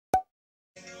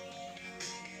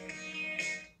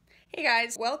Hey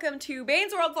guys, welcome to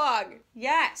Bane's World Vlog!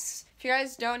 Yes! If you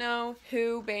guys don't know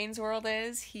who Bane's World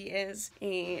is, he is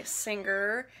a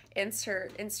singer.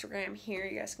 Insert Instagram here,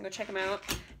 you guys can go check him out.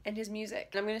 And his music.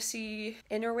 And I'm gonna see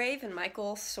Innerwave and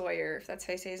Michael Sawyer, if that's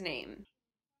how you say his name.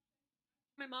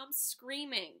 My mom's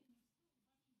screaming.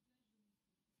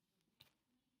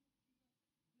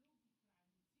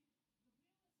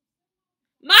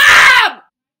 Mom!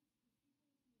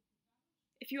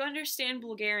 If you understand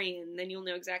Bulgarian, then you'll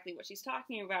know exactly what she's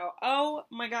talking about. Oh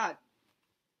my god.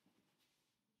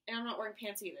 And I'm not wearing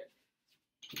pants either.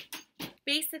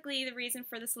 Basically, the reason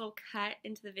for this little cut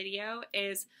into the video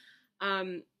is,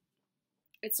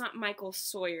 it's not Michael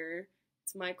Sawyer.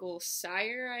 It's Michael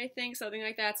Seyer, I think, something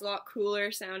like that. It's a lot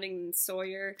cooler sounding than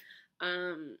Sawyer.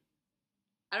 I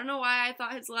don't know why I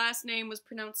thought his last name was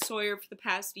pronounced Sawyer for the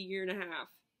past year and a half.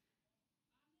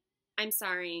 I'm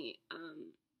sorry.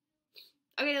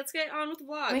 Okay, let's get on with the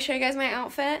vlog. Let me show you guys my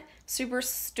outfit. Super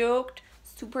stoked,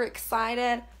 super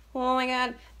excited. Oh my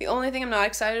god. The only thing I'm not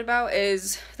excited about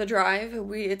is the drive.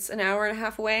 It's an hour and a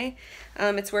half away.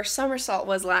 It's where Somersault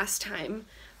was last time.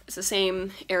 It's the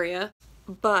same area.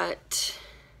 But,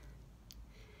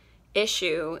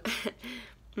 issue.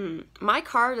 My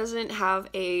car doesn't have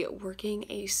a working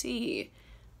AC.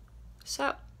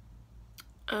 So,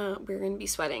 we're gonna be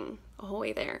sweating the whole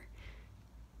way there.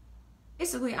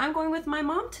 Basically, I'm going with my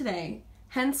mom today.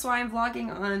 Hence why I'm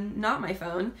vlogging on not my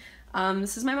phone.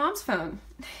 This is my mom's phone.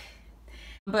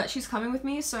 But she's coming with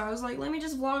me, so I was like, let me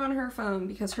just vlog on her phone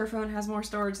because her phone has more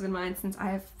storage than mine since I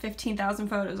have 15,000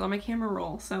 photos on my camera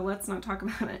roll, so let's not talk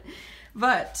about it.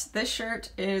 But this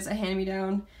shirt is a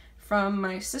hand-me-down from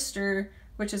my sister,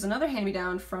 which is another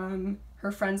hand-me-down from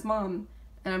her friend's mom.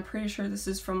 And I'm pretty sure this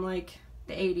is from like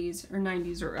the 80s or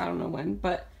 90s or I don't know when,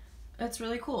 but it's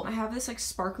really cool. I have this like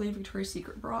sparkly Victoria's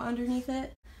Secret bra underneath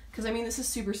it. Because I mean, this is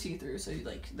super see-through, so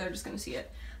like they're just gonna see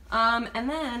it. And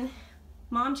then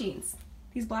mom jeans.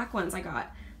 These black ones I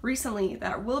got recently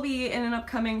that will be in an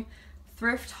upcoming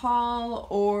thrift haul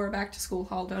or back to school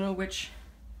haul. Don't know which.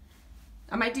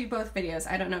 I might do both videos.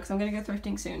 I don't know because I'm gonna go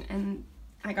thrifting soon. And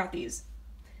I got these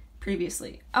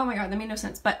previously. Oh my god, that made no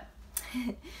sense. But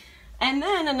and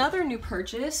then another new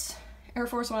purchase, Air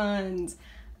Force Ones.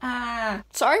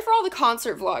 Sorry for all the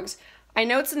concert vlogs. I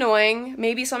know it's annoying.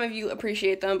 Maybe some of you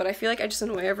appreciate them, but I feel like I just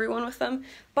annoy everyone with them.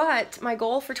 But my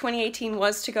goal for 2018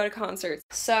 was to go to concerts.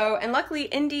 So, and luckily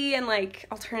indie and like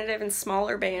alternative and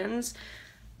smaller bands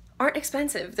aren't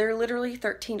expensive. They're literally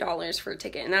 $13 for a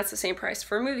ticket, and that's the same price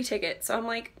for a movie ticket. So I'm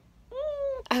like,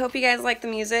 I hope you guys like the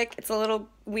music. It's a little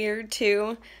weird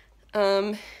too.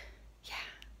 Yeah.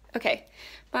 Okay,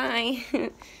 bye.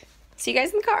 See you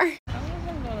guys in the car.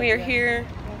 We are here.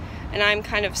 And I'm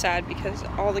kind of sad because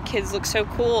all the kids look so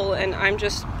cool and I'm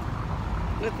just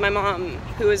with my mom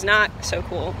who is not so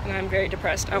cool and I'm very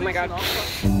depressed. Oh my god.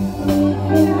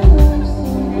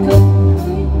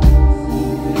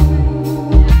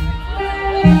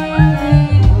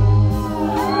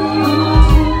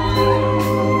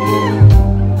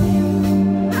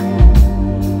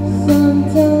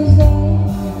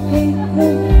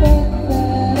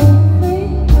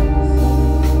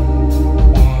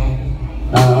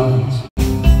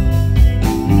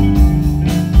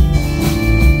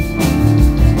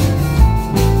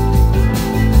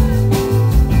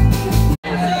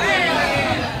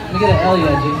 Get an L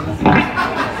yet, Jason.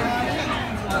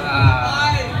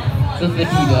 It's a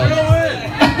 50 dog.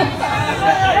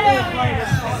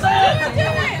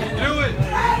 Do it!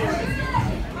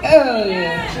 Oh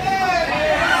yeah.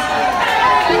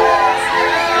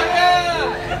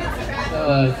 So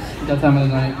that time of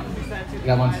the night, we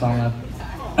got one song left.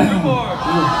 It's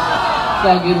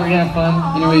all good, we're gonna have fun.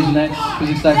 Anyways, next. Who's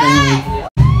excited for Anyways?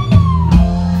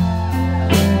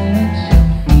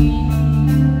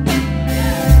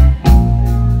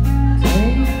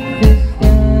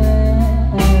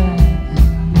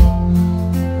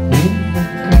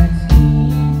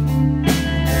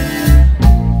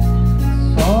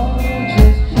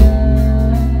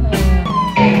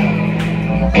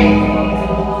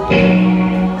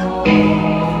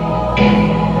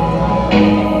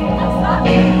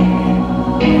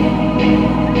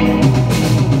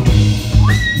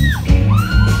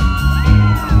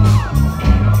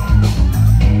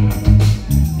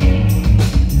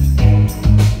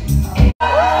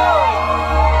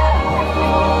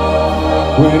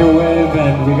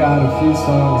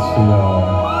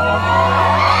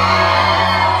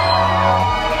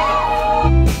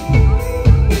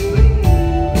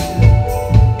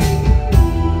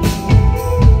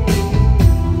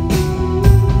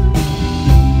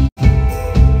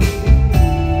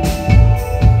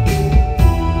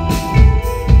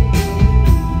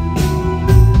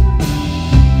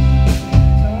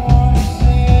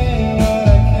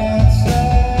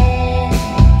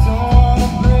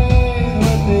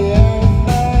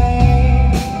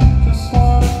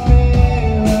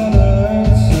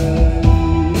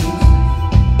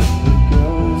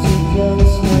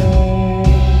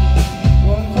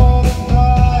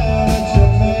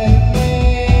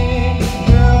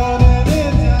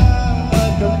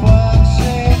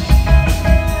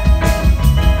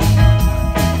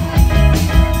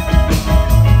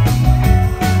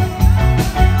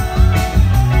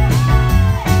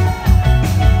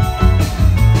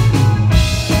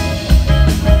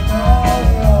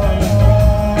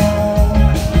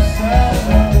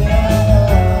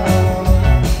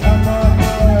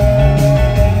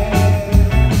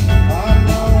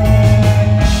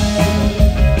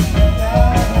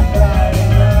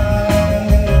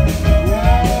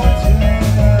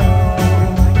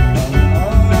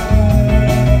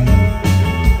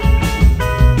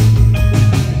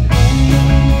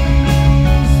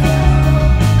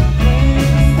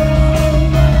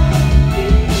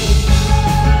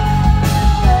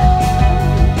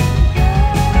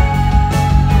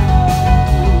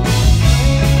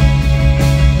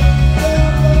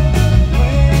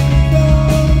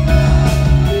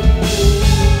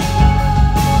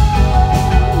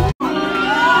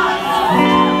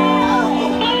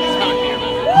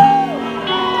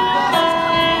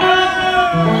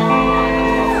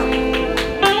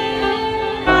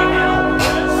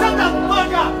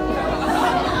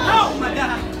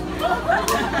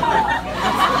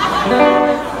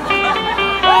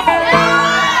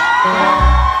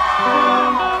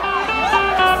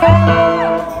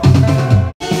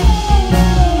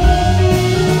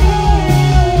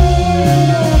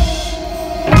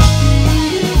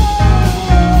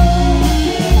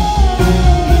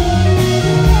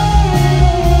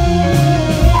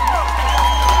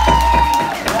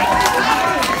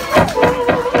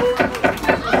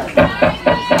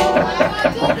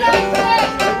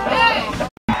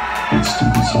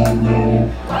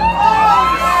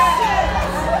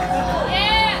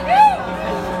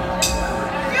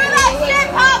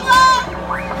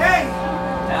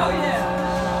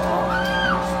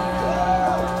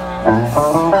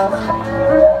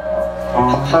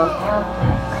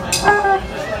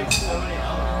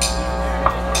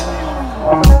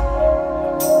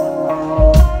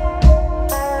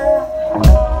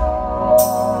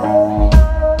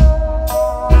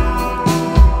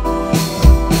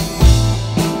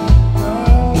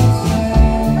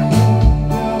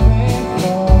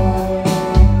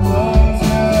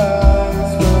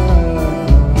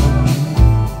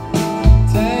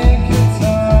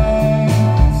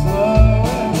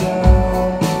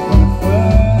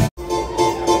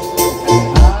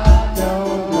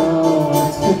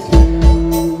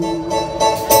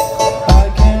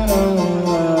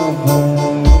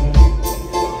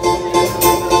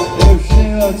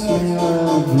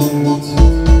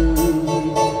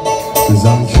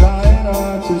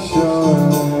 to show her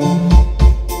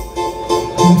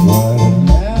what a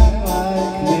man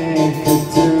like me could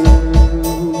do.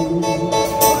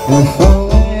 If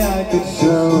only I could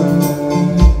show her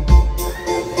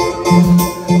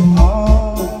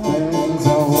all the things I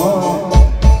want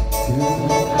to.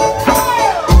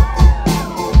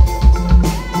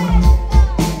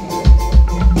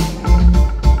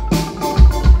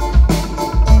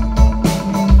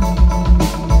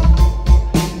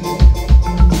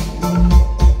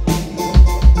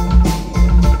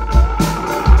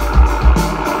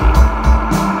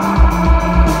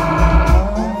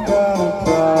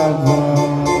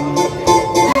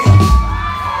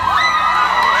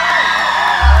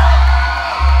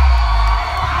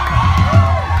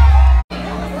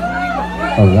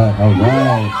 All right, all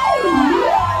right.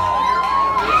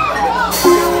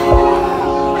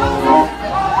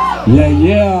 Yeah,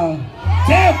 yeah.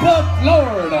 Tampa,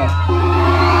 Florida.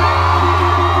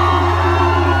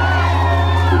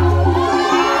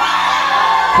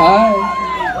 All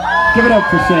right. Give it up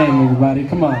for Shane, everybody.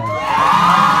 Come on.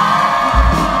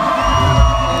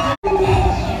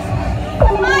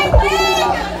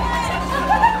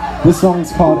 This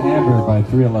song's called Amber by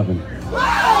 311.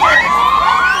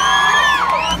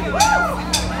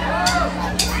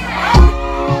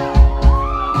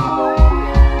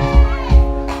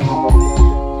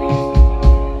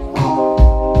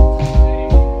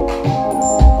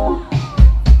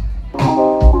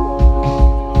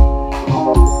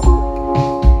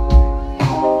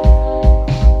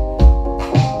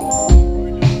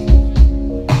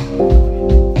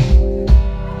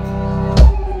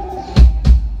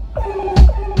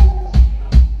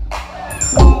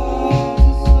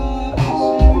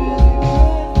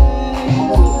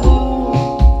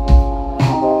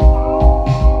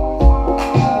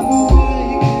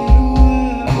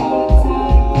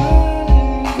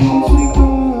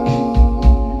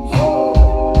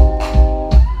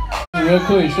 Real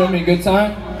cool, you showed me a good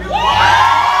time?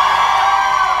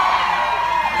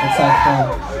 That sounds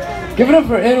fun. Give it up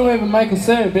for Inwave and Michael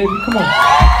Seyer, baby, come on.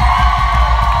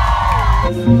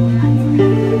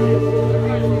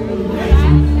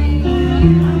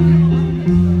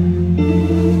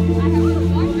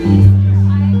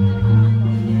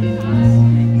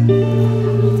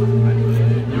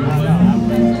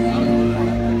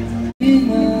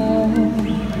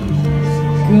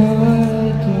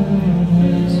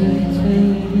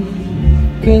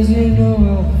 Cause you know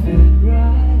I'll fit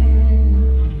right in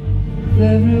with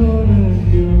every one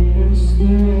of your mistakes.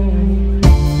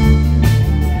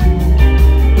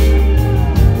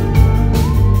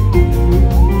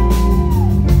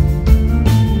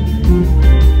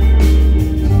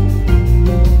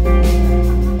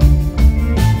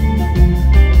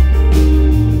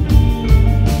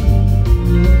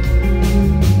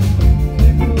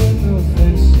 People with no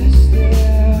faces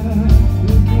there,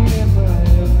 looking at my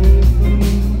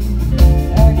everything.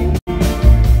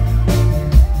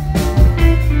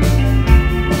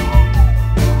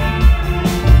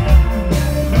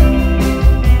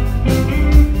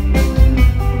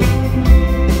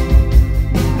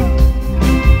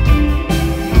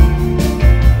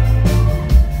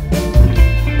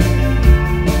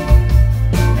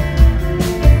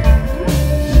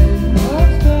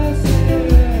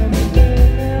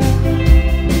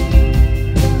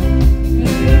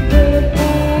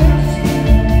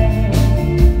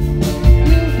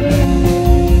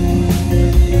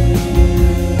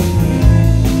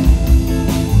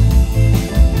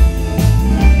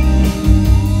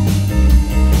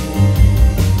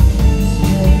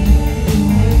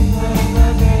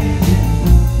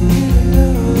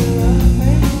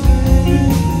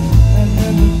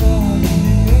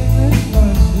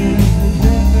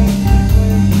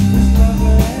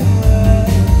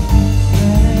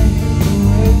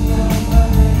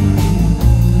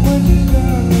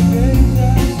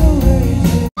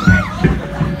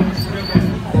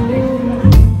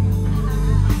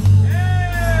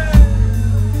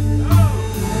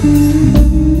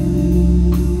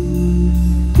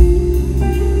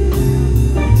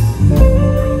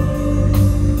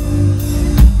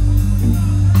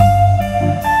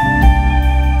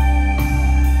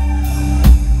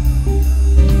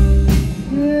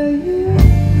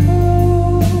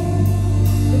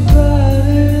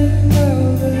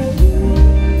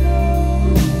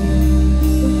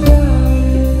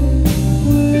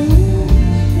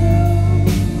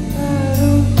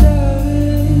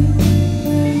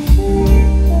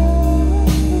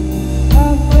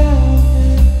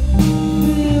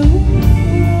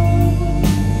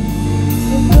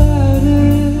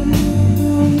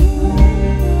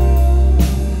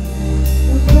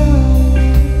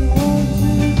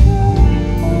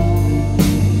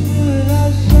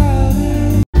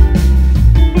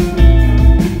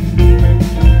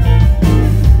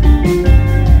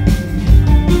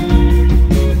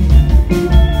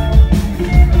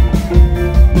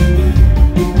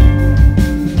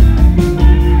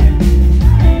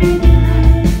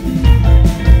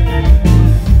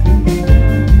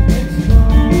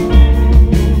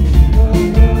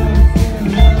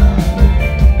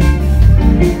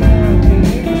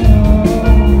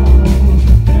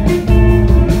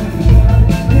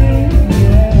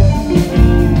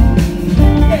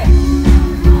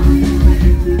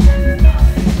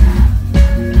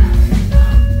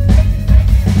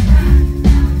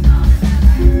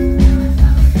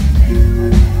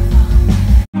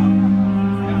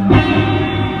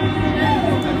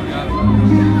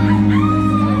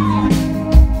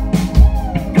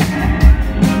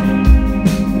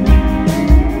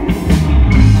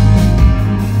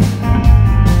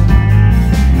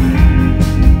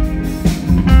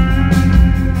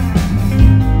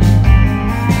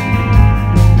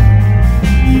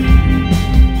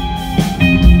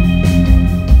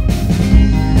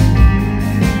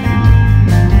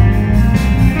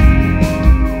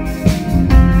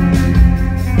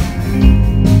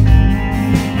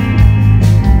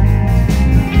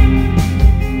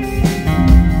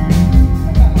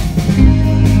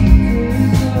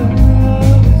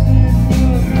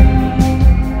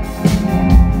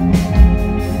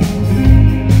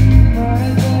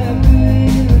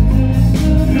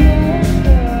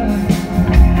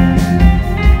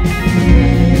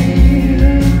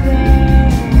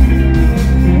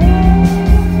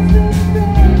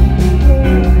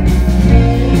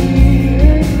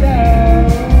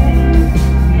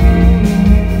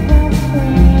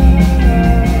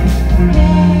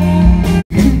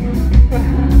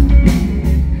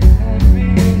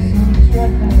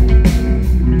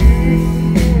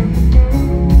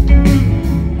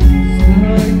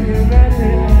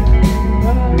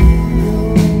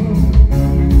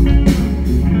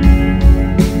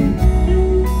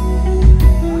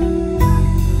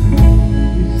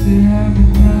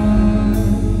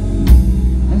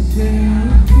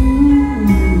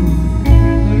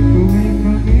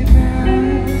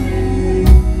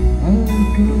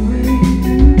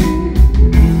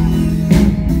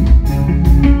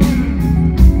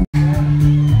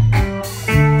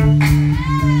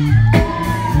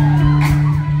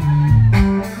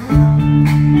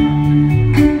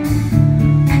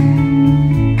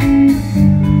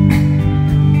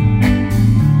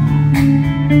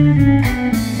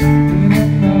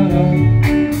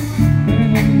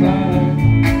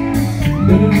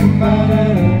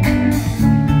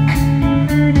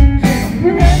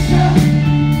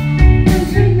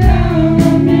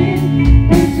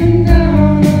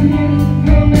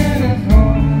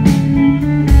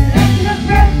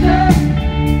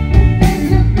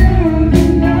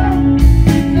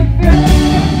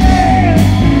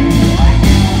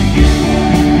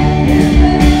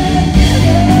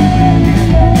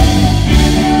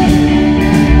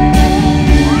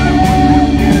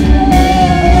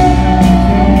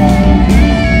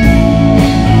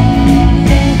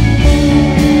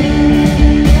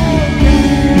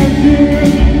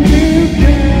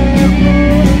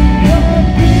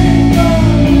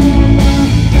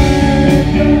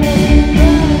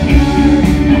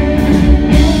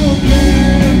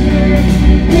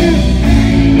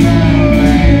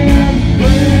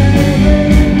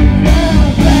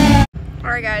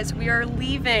 Guys, we are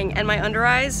leaving, and my under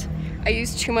eyes, I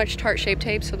used too much Tarte Shape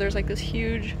Tape, so there's like this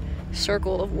huge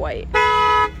circle of white.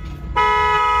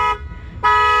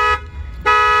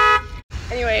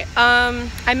 Anyway,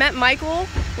 I met Michael,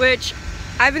 which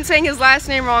I've been saying his last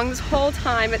name wrong this whole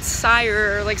time. It's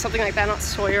Seyer or like something like that, not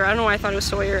Sawyer. I don't know why I thought it was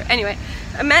Sawyer. Anyway,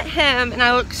 I met him and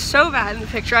I look so bad in the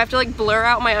picture. I have to like blur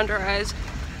out my under eyes.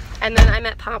 And then I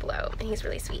met Pablo, and he's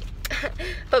really sweet.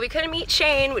 But we couldn't meet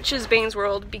Shane, which is Bane's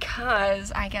World,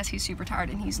 because I guess he's super tired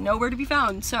and he's nowhere to be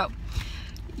found. So,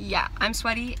 yeah, I'm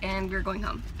sweaty and we're going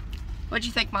home. What'd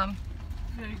you think, Mom?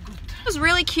 Very good. It was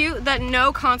really cute that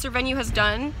no concert venue has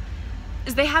done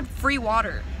is they had free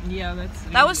water. Yeah,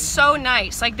 that was so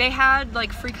nice. Like, they had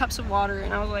like free cups of water,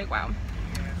 and I was like, wow,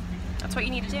 that's what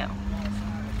you need to do.